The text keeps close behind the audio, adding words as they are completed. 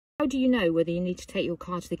How do you know whether you need to take your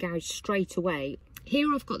car to the garage straight away?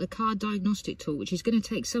 Here I've got the car diagnostic tool, which is going to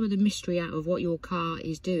take some of the mystery out of what your car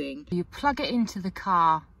is doing. You plug it into the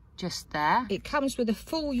car just there. It comes with a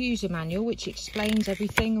full user manual which explains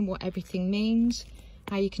everything and what everything means,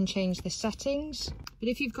 how you can change the settings. But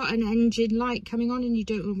if you've got an engine light coming on and you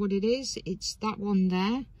don't know what it is, it's that one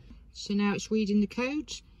there. So now it's reading the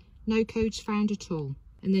codes. No codes found at all.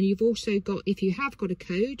 And then you've also got, if you have got a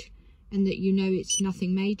code and that you know it's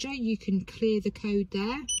nothing major, you can clear the code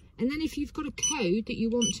there. And then if you've got a code that you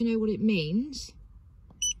want to know what it means,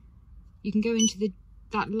 you can go into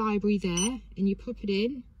that library there and you pop it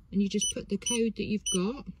in and you just put the code that you've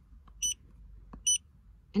got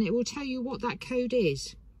and it will tell you what that code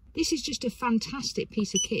is. This is just a fantastic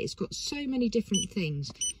piece of kit. It's got so many different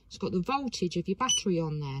things. It's got the voltage of your battery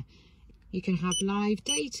on there. You can have live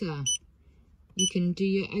data. You can do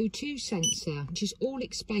your O2 sensor, which is all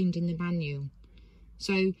explained in the manual.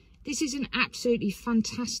 So this is an absolutely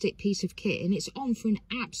fantastic piece of kit and it's on for an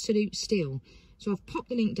absolute steal. So I've popped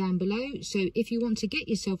the link down below. So if you want to get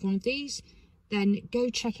yourself one of these, then go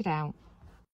check it out.